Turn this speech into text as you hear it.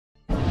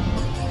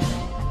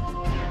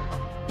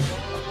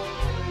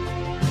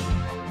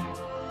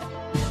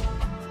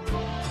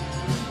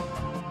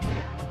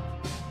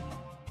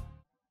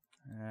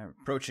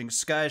Approaching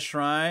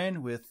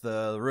Skyshrine with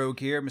the rogue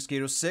here,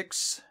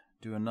 MosquitoSIX.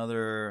 Do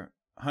another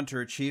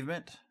hunter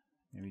achievement.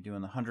 Maybe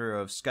doing the Hunter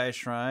of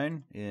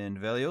Skyshrine in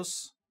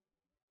Velios.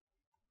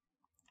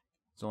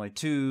 There's only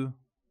two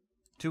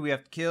we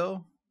have to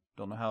kill.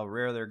 Don't know how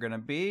rare they're gonna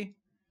be.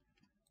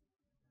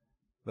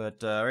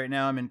 But right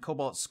now I'm in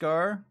Cobalt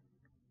Scar.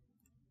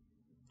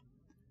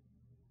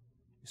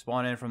 You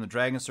spawn in from the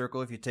Dragon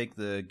Circle if you take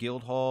the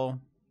Guild Hall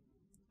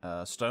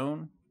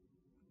stone,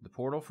 the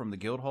portal from the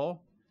Guild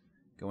Hall.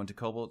 Go into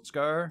Cobalt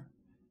Scar,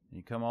 and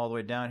you come all the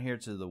way down here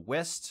to the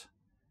west.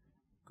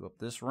 Go up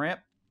this ramp,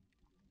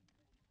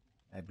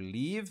 I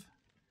believe.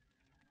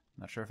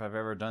 Not sure if I've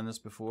ever done this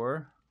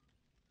before.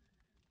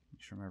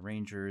 Make sure my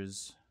ranger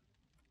is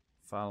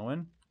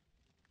following.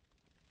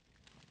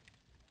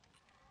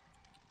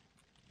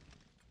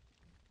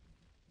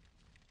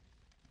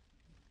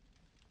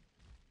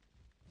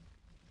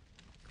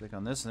 Click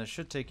on this and it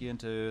should take you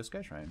into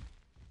Skyshrine.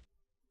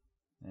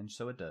 And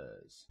so it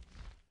does.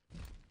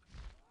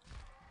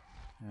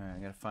 Alright,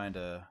 I gotta find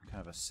a kind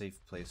of a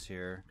safe place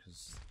here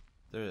because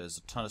there is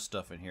a ton of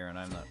stuff in here and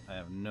I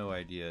have no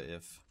idea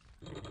if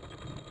this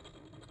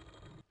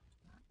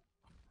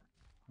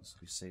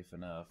will be safe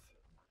enough.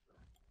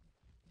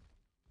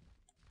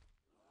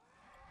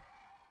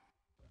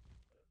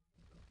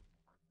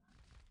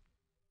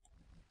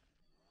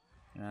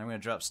 And I'm gonna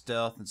drop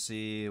stealth and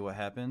see what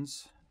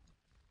happens.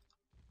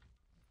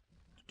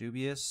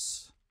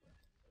 Dubious.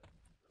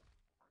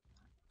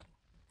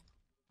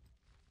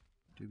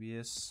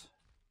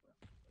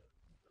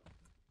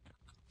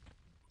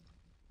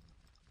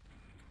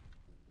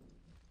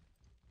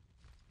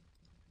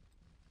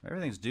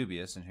 Everything's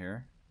dubious in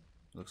here,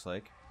 looks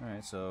like.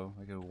 Alright, so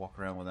I can walk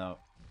around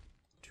without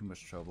too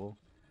much trouble.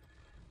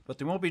 But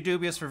they won't be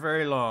dubious for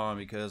very long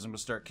because I'm going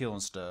to start killing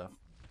stuff.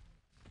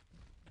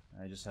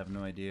 I just have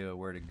no idea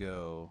where to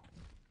go.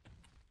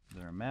 Is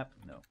there a map?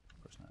 No,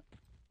 of course not.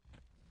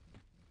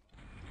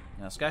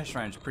 Now,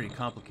 Skyshrine is pretty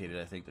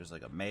complicated, I think. There's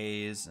like a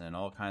maze and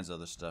all kinds of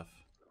other stuff.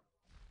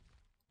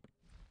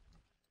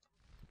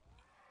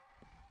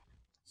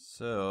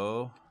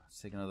 So,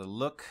 let's take another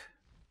look.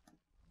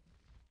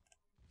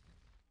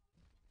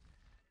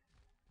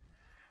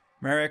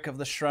 Marech of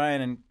the Shrine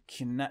and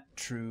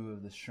Kintaru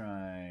of the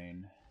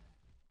Shrine.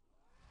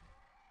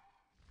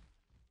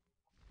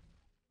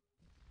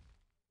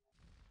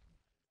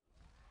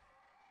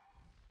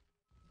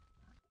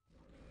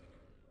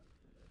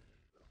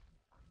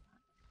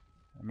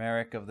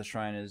 Marech of the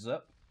Shrine is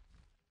up.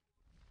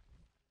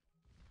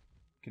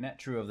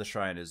 Kintaru of the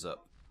Shrine is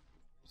up.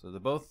 So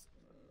they're both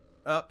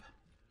up.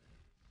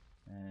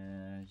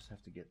 And I just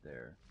have to get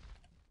there.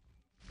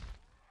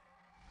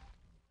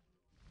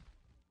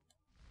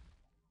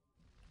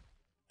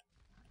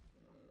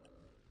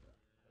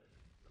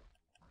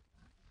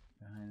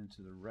 Behind and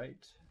to the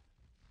right.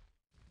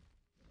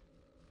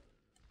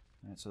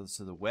 Alright, so it's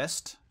to the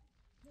west,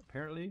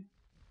 apparently.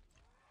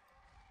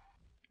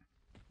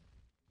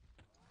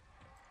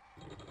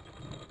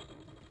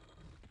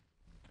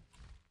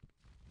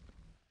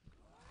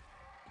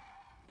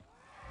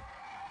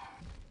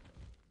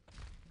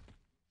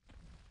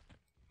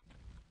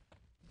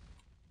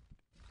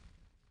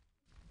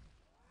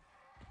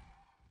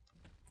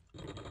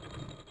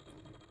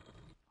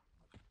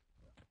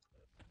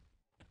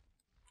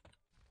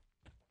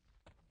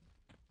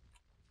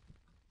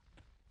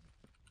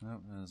 Oh,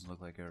 that doesn't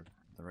look like the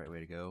right way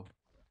to go.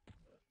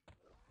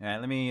 Alright,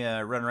 let me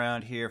run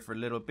around here for a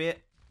little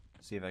bit.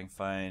 See if I can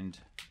find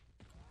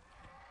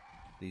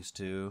these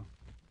two.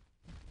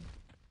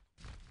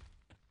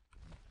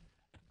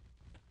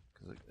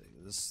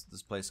 Because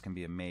this place can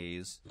be a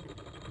maze.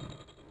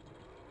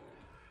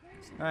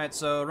 Alright,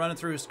 so running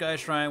through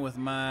Skyshrine with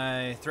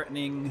my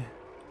threatening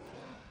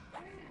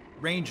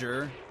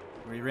ranger.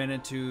 We ran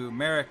into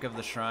Marech of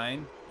the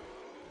Shrine.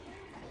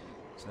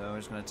 So we're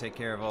just going to take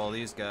care of all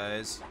these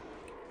guys.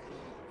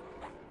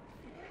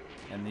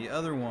 And the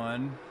other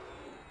one,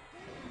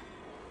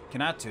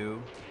 Kintaru,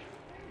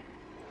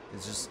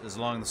 is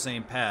along the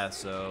same path,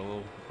 so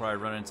we'll probably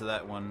run into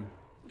that one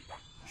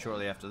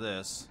shortly after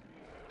this.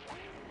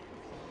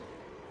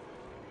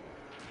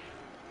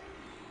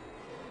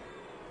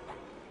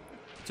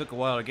 It took a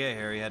while to get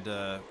here. You had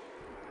to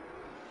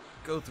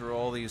go through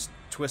all these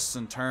twists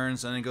and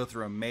turns and then go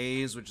through a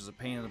maze, which is a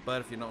pain in the butt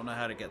if you don't know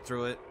how to get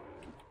through it.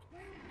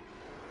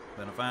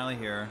 But I'm finally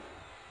here.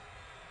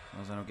 As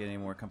long as I don't get any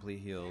more complete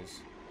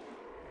heals.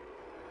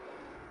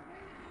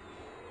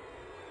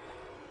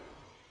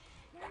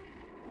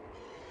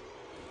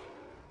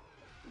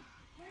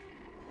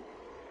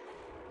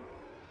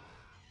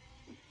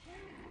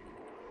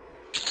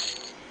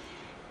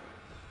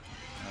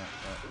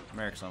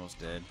 Marech's almost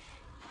dead.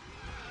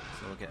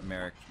 So we'll get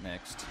Marech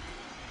next.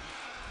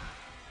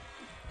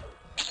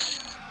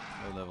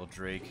 Low level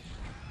Drake.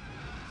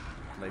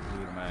 Light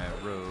blue to my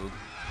rogue.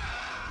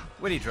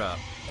 Witty drop.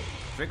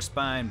 Drake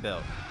Spine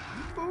Belt.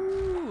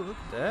 Ooh, look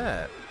at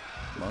that.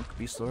 Monk,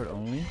 Beast Lord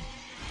only.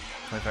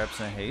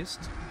 25%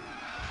 haste.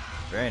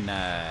 Very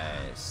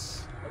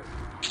nice.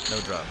 No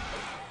drop.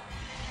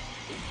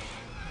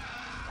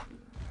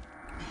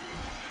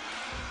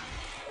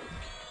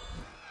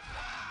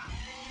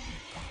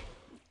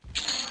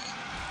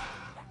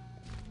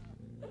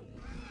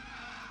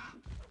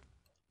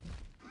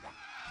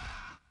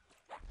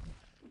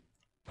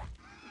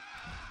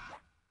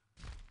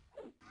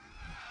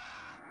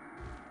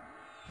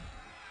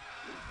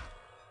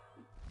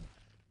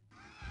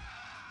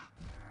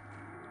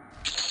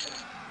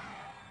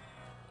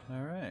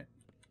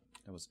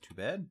 That wasn't too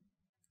bad.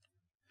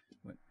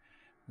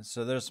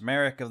 So there's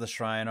Marech of the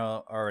Shrine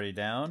already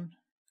down.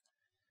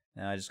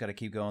 Now I just got to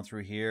keep going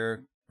through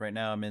here. Right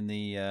now I'm in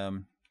the let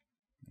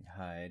me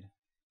hide.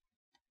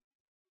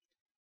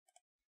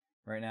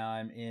 Right now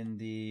I'm in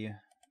the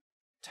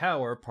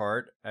tower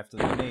part after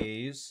the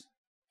maze.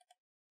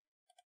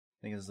 I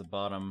think it's the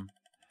bottom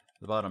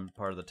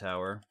part of the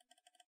tower.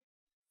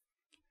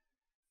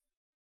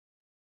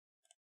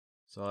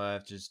 So all I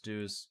have to just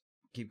do is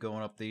keep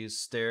going up these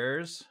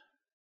stairs,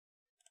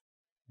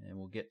 and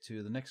we'll get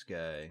to the next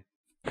guy.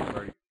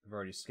 I've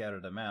already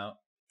scouted them out.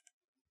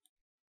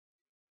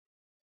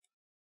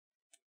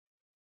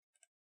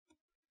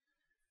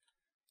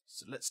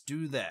 So let's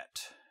do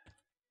that.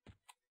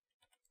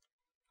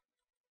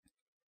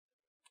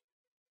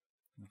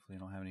 Hopefully I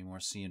don't have any more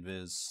see and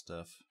viz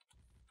stuff.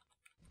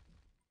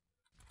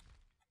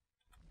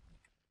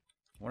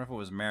 I wonder if it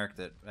was Marech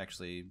that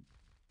actually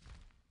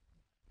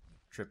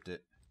tripped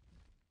it.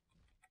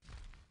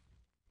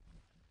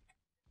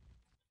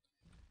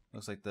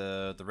 Looks like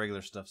the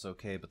regular stuff's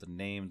okay, but the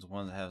names,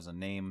 one that has a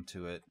name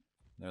to it,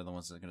 they're the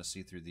ones that are going to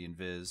see through the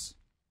invis.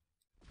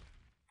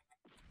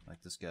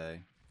 Like this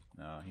guy.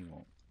 No, he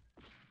won't.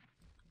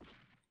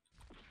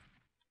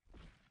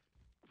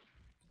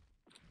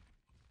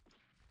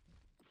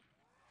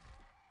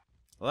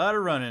 A lot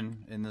of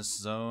running in this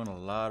zone, a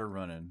lot of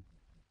running.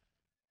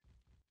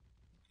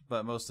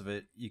 But most of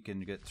it, you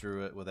can get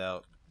through it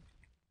without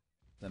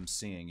them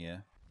seeing you,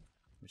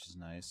 which is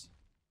nice.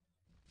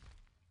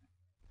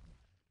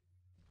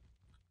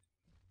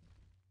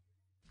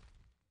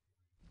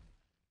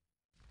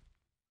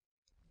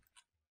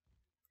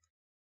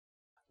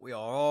 We are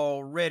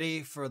all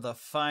ready for the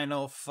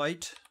final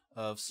fight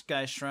of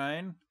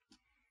Skyshrine.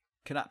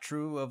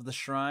 Kintaru of the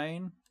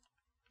Shrine.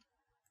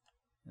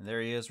 And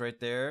there he is right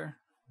there.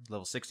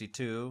 Level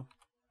 62.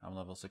 I'm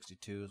level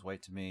 62. It's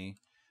white to me.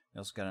 He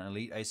also got an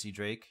elite Icy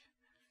Drake.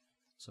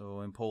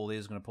 So Impoli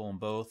is going to pull them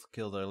both.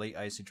 Kill the elite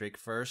Icy Drake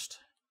first.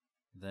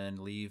 Then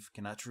leave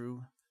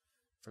Kintaru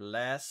for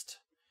last.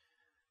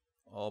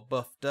 All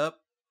buffed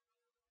up.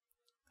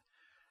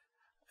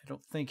 I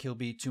don't think he'll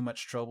be too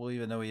much trouble,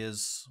 even though he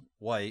is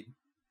white.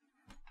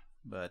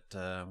 But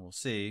we'll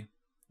see.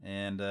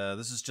 And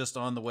this is just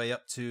on the way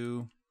up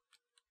to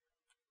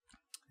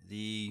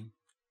the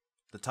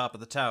top of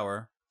the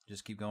tower.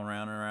 Just keep going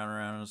around and around and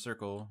around in a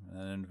circle,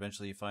 and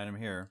eventually you find him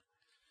here.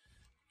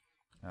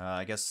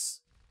 I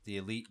guess the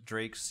elite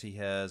drakes, he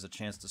has a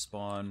chance to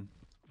spawn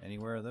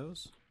anywhere of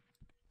those.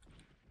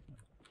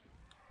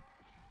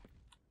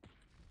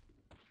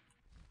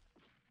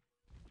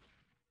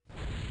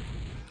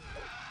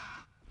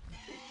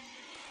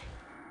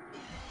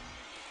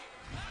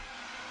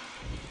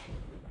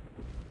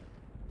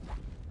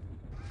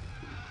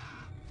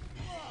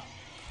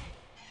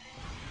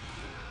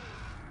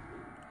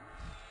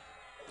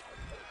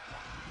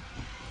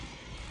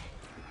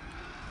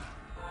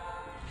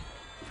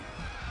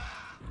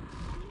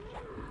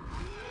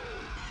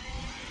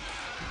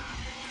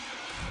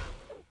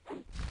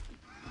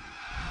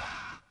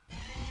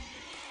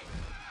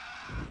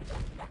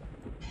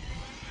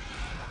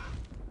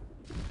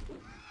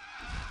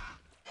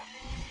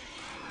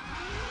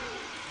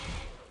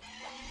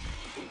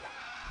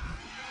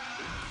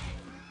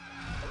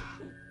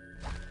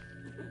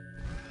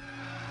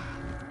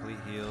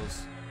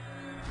 Heals.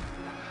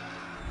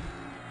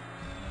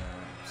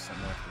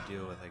 Something left to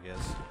deal with, I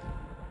guess.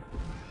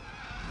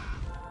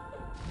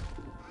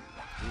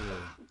 Ew.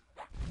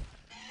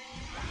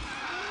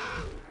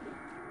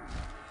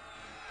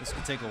 This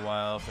could take a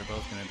while if they're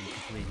both going to be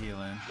complete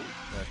healing.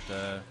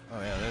 But,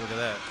 oh yeah, look at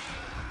that.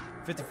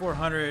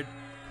 5,400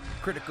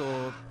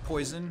 critical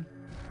poison.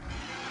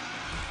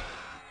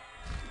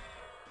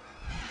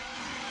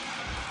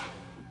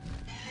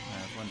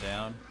 There's one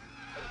down.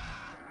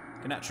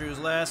 Kintaru's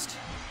last.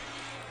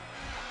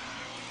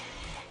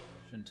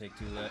 Shouldn't take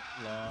too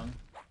long.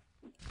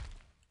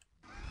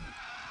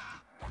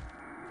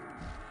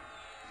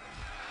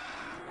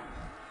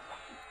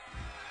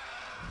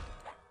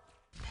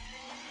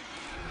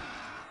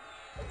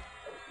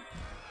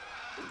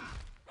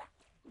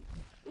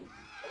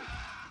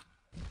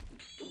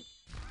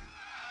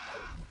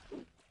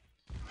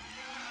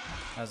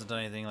 Hasn't done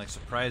anything like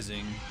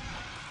surprising.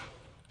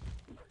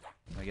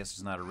 I guess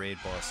he's not a raid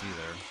boss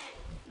either.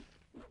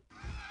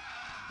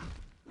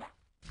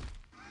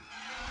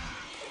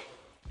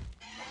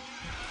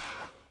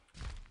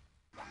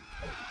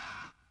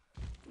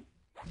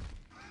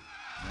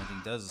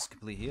 Does is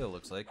complete heal,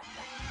 looks like.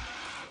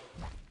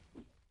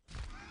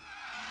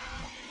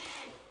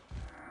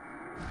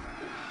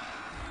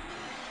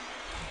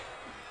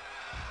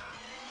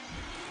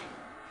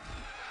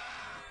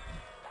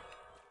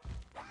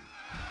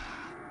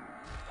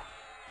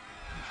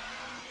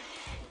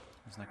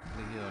 There's not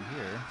complete heal in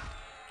here.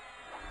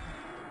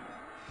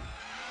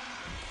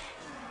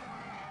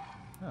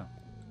 Oh.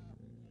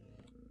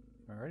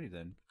 Alrighty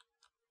then.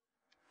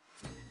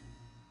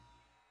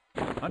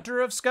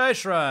 Hunter of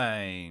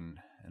Skyshrine!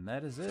 And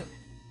that is it.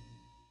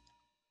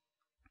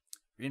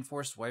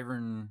 Reinforced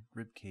Wyvern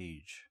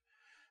Ribcage.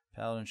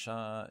 Paladin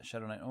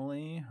Shadow Knight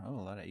only. Oh,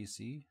 a lot of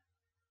AC.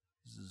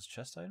 This is a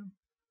chest item?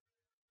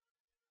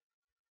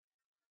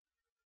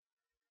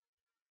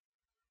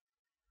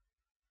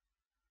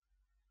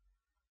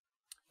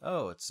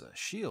 Oh, it's a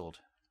shield.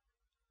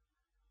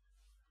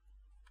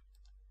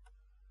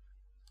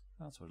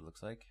 That's what it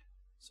looks like.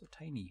 So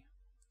tiny.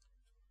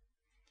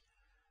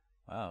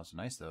 Wow, it's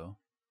nice though.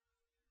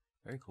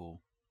 Very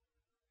cool.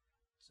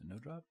 Is it no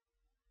drop?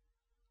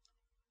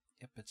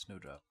 Yep, it's no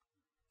drop.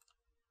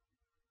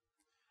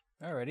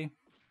 Alrighty.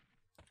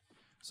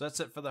 So that's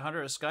it for the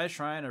Hunter of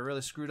Skyshrine. I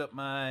really screwed up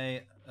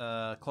my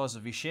Claws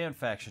of Vishan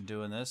faction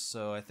doing this,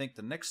 so I think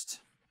the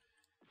next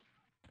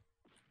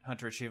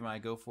Hunter achievement I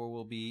go for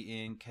will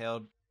be in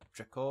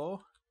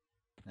Kaldrakal,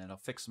 and I'll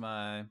fix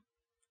my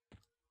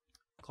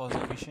Claws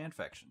of Vishan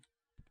faction.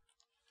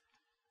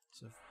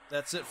 So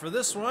that's it for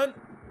this one.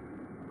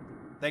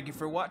 Thank you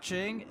for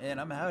watching, and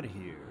I'm out of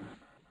here.